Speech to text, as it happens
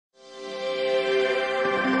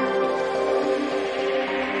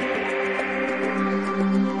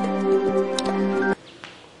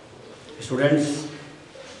Students,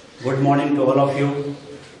 good morning to all of you.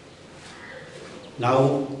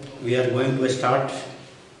 Now we are going to start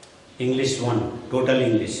English 1, Total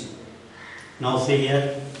English. Now see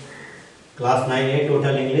here, class 9A,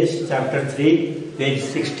 Total English, chapter 3, page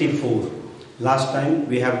 64. Last time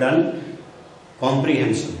we have done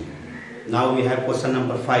comprehension. Now we have question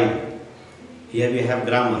number 5. Here we have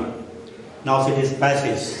grammar. Now see this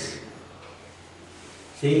passage.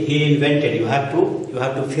 See, he invented. You have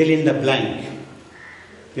to fill in the blank.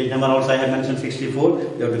 Page number also I have mentioned 64.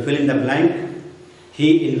 You have to fill in the blank.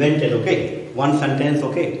 He invented. Okay. One sentence.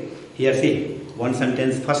 Okay. Here see. One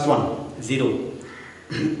sentence. First one. 0.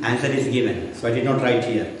 Answer is given. So I did not write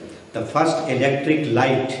here. The first electric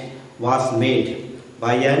light was made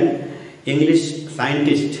by an English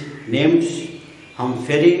scientist named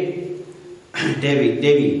Humphrey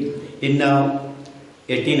Davy in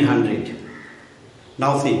 1800.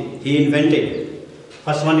 Now see, he invented.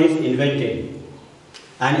 First one is invented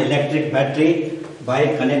an electric battery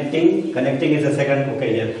by connecting. Connecting is the second.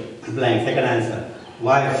 Okay, here blank. Second answer.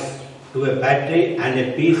 Wires to a battery and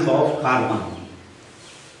a piece of carbon.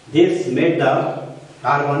 This made the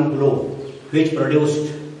carbon glow, which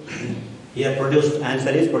produced. Here produced.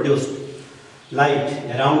 Answer is produced light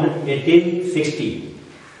around 1860.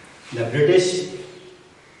 The British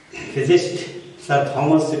physicist Sir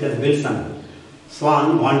Thomas Wilson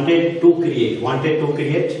Swan wanted to create.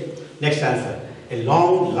 Next answer. A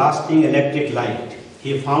long-lasting electric light.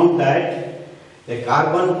 He found that a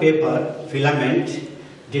carbon paper filament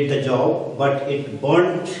did the job, but it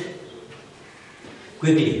burnt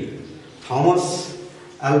quickly. Thomas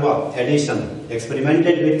Alva Edison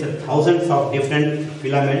experimented with thousands of different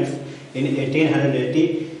filaments. In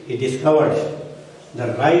 1880, he discovered the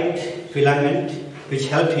right filament, which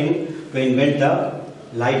helped him to invent the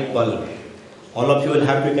light bulb. All of you will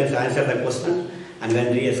have to answer the question, and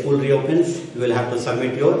when the school reopens, you will have to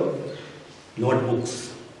submit your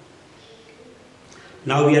notebooks.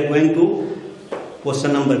 Now we are going to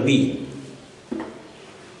question number B.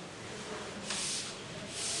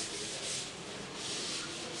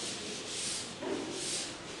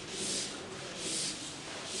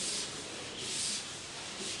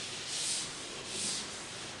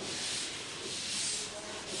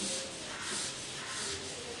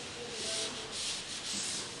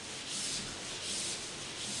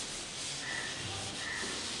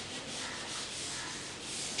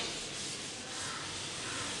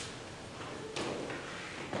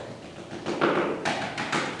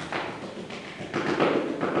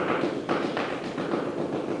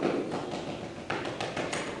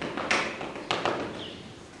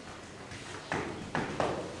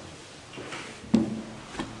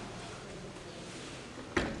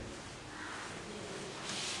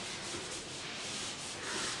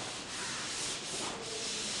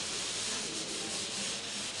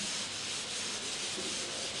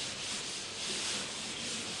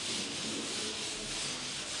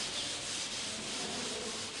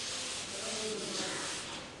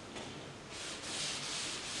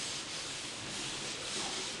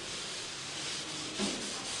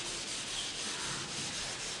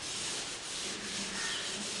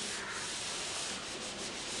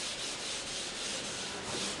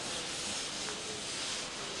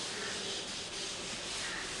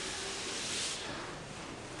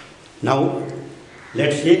 Now,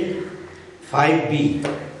 let's see 5B.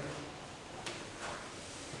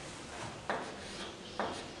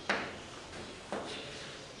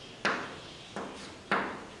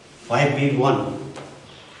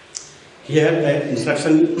 Here the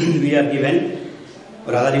instruction we are given,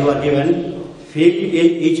 or rather you are given, fill in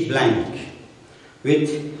each blank with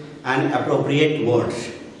an appropriate word.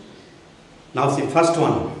 Now see first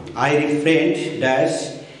one, I refrained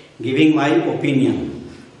dash giving my opinion.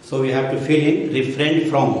 So we have to fill in refrain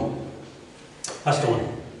from. First one.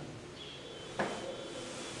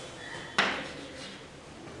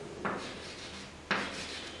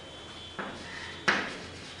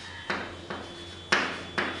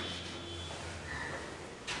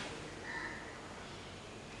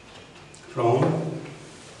 From.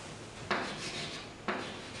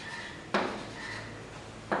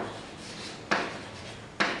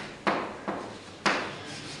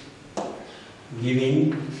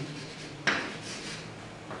 Giving.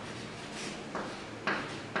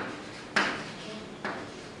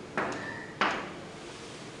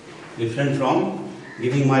 Different from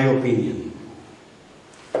giving my opinion.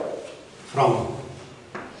 From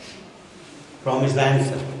is the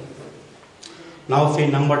answer. Now say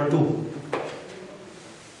number 2.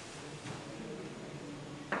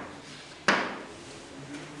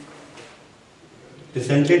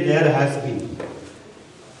 Recently there has been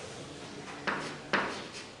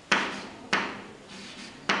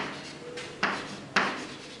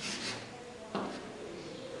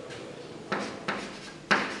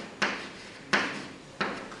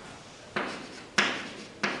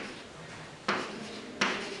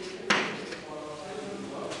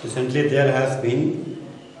Recently there has been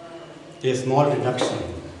a small reduction.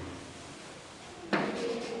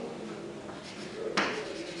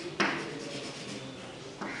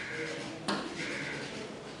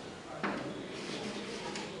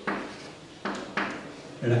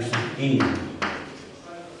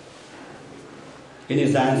 In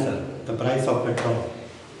his answer, the price of petrol.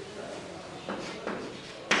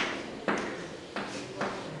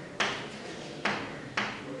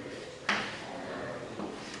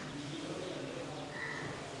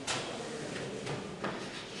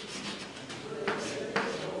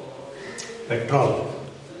 Petrol,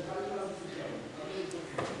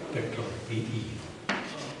 PE.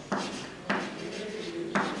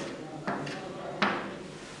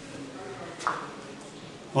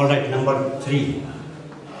 All right, number 3.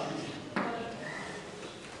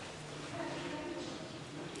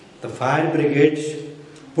 The fire brigade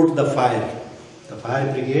put the fire. The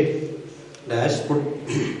fire brigade dash put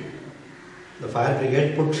the fire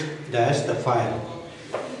brigade put dash the fire.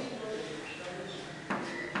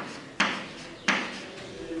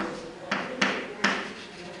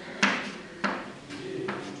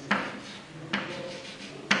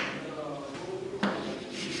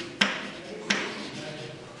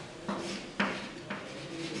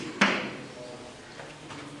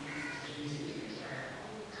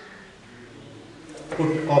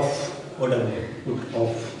 Put off, put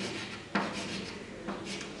off.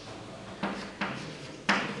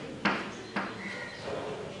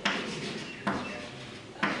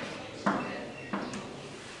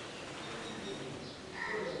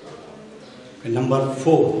 Number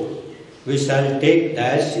 4, we shall take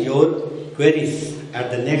dash your queries at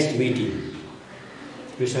the next meeting.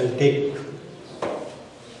 We shall take.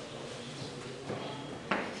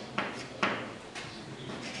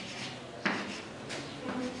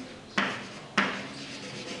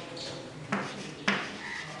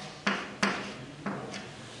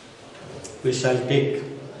 We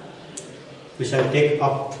shall take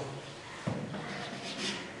up.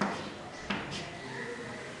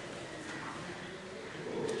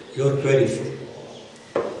 Your queries.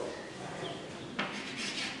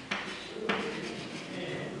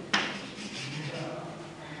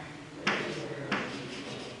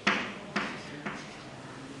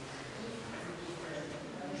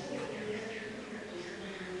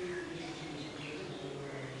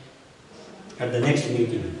 At the next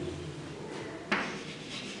meeting.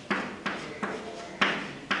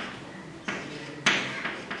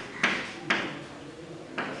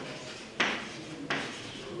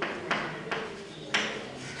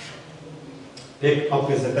 Take up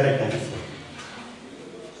is the correct answer.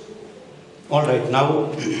 All right, now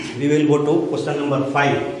we will go to question number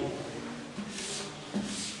 5.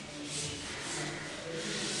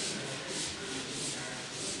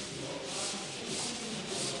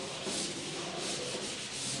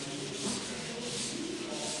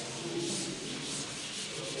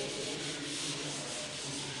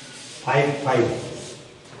 Five.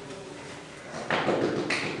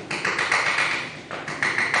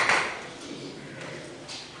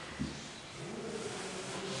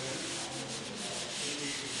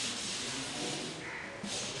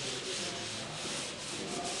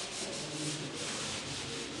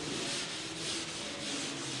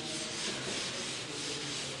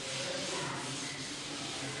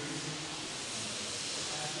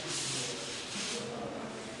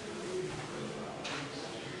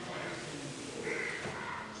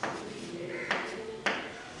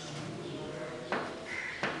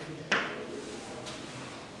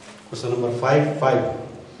 Question number 5.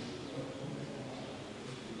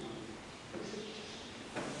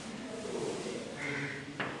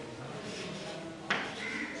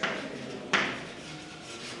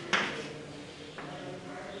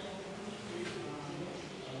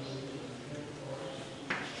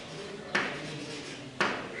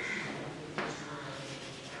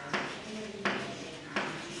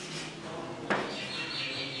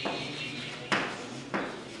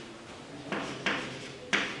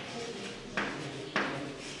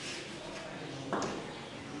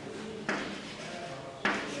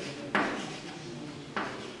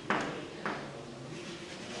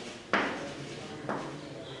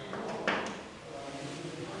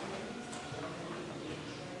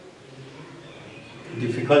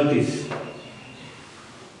 Difficulties.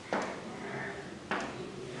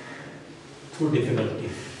 Through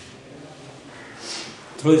difficulties.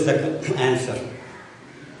 Through is the answer.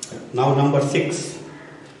 Now number 6.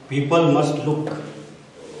 People must look.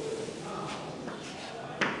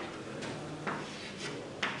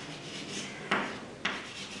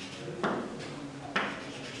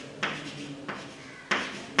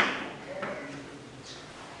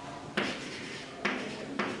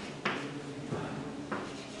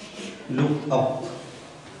 look up.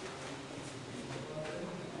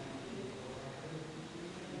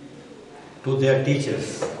 To their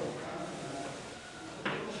teachers.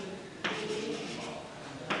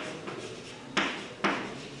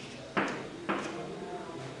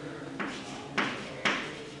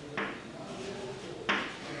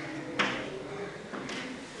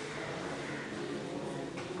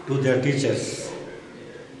 To their teachers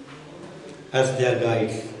as their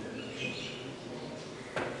guides.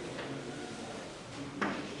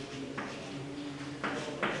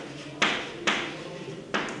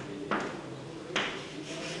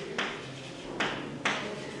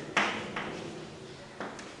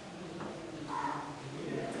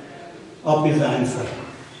 Up is the answer.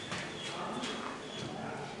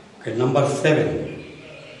 Okay, number 7.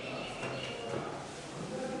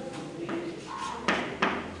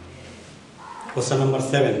 Question number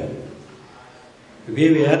 7.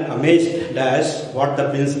 We were amazed dash what the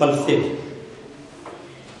principal said.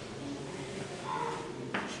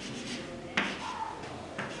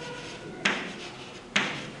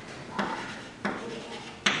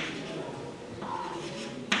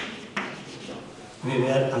 We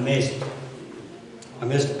were amazed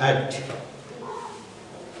at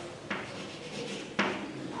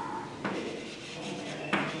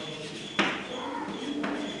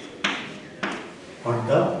what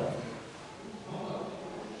the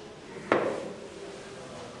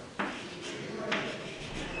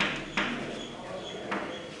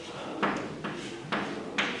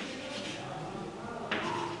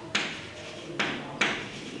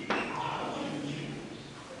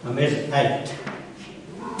amazed at.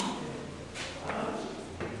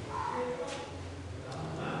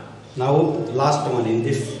 Now last one in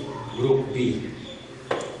this group B,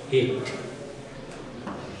 8.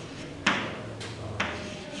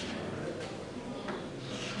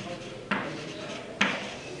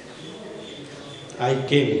 I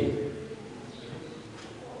came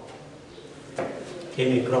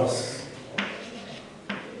across.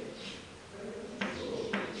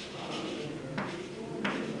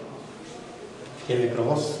 Came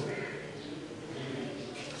across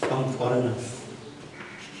some foreigners.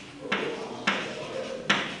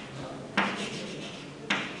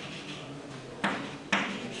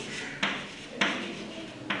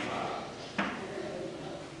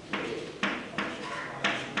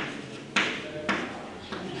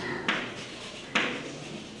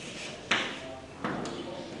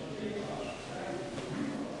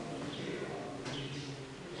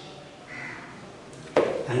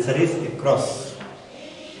 Answer is across.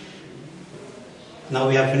 Now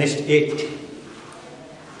we have finished 8.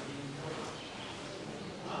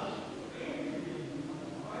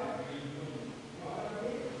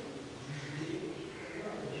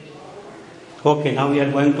 Okay, now we are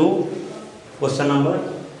going to question number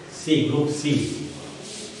C, group C.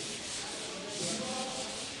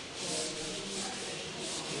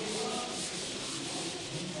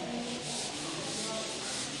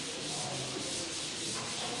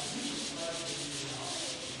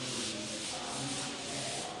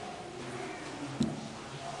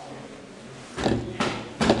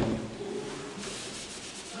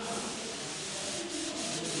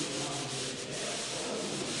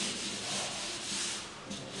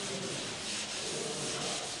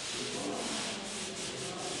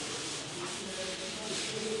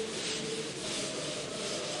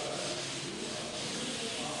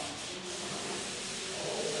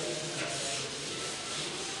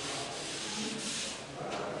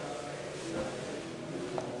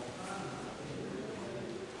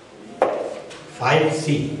 Five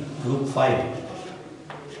C, group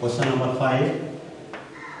 5. Question number 5,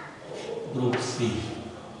 group C.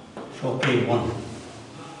 Okay, 1.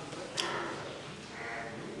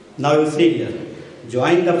 Now you see here,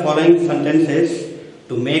 join the following sentences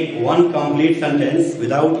to make one complete sentence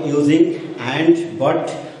without using and,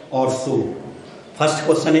 but or so. First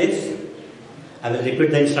question is, I will repeat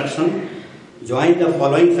the instruction. Join the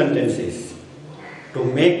following sentences to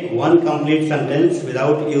make one complete sentence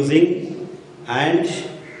without using and,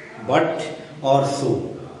 but or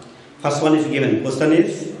so. First one is given. Question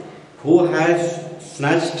is, who has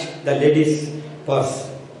snatched the lady's purse?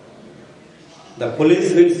 The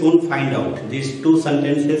police will soon find out. These two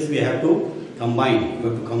sentences we have to combine. We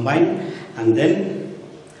have to combine, and then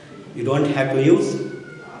you don't have to use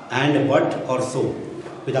and, but or so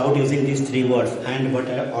without using these 3 words and, but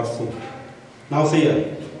or so. Now see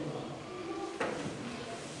here.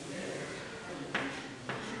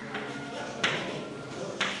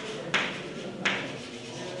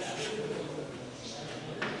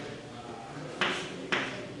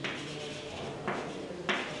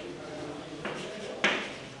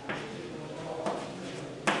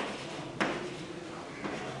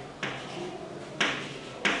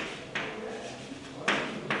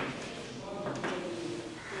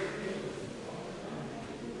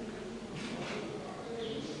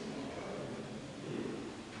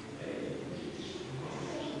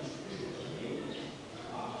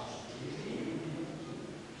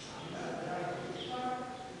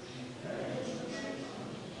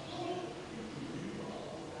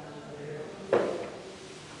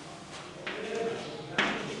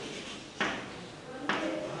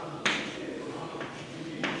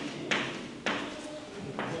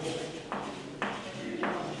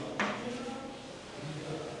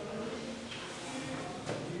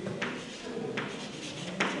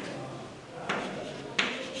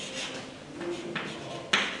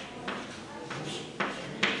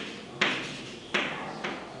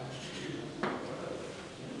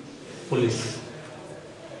 police.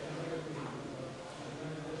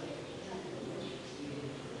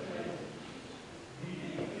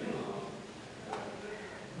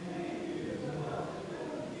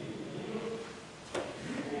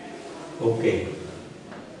 Okay.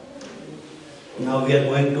 Now we are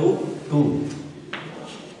going to 2.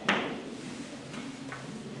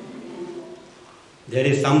 There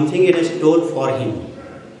is something in a store for him.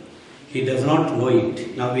 He does not know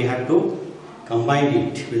it. Now we have to combine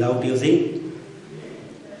it without using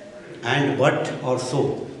and, but or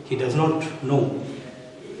so. He does not know.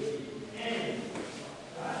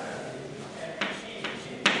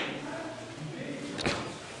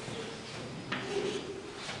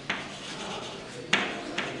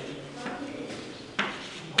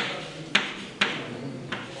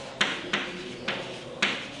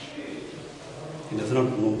 He does not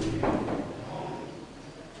know.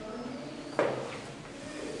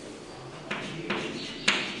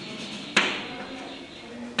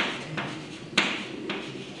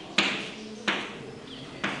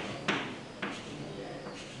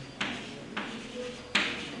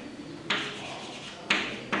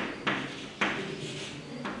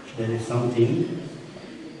 There is something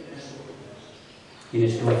in a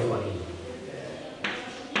store for him.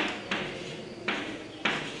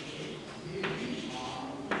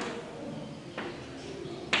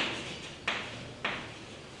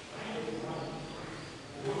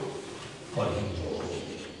 For him.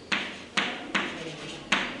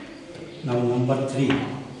 Now number 3.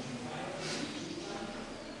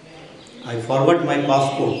 I forward my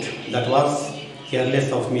passport. That was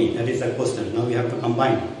careless of me. That is the question. Now we have to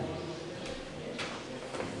combine.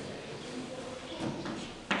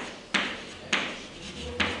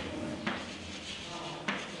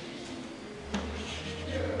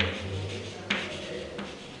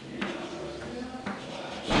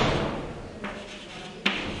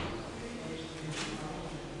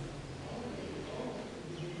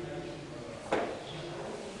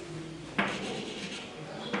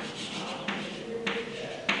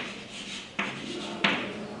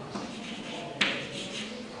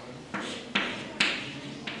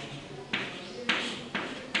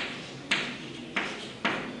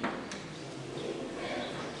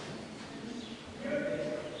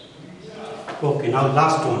 Okay, now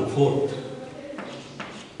last one, 4th.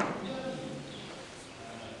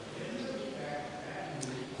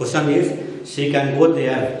 Question is, she can go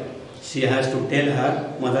there. She has to tell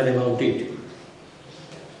her mother about it.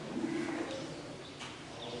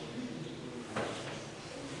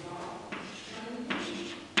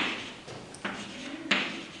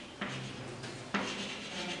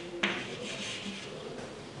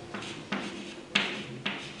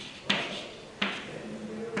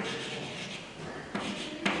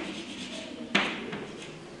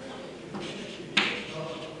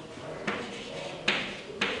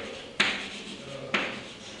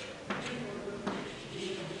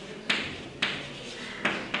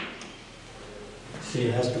 She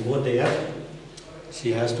has to go there.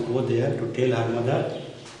 She has to go there to tell her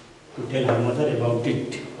mother about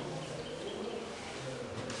it.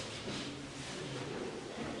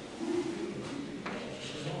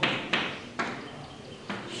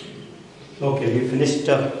 Okay, we finished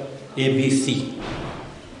ABC.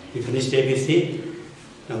 We finished ABC.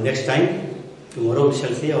 Now next time, tomorrow we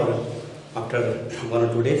shall see, or after 1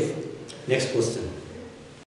 or 2 days, next question.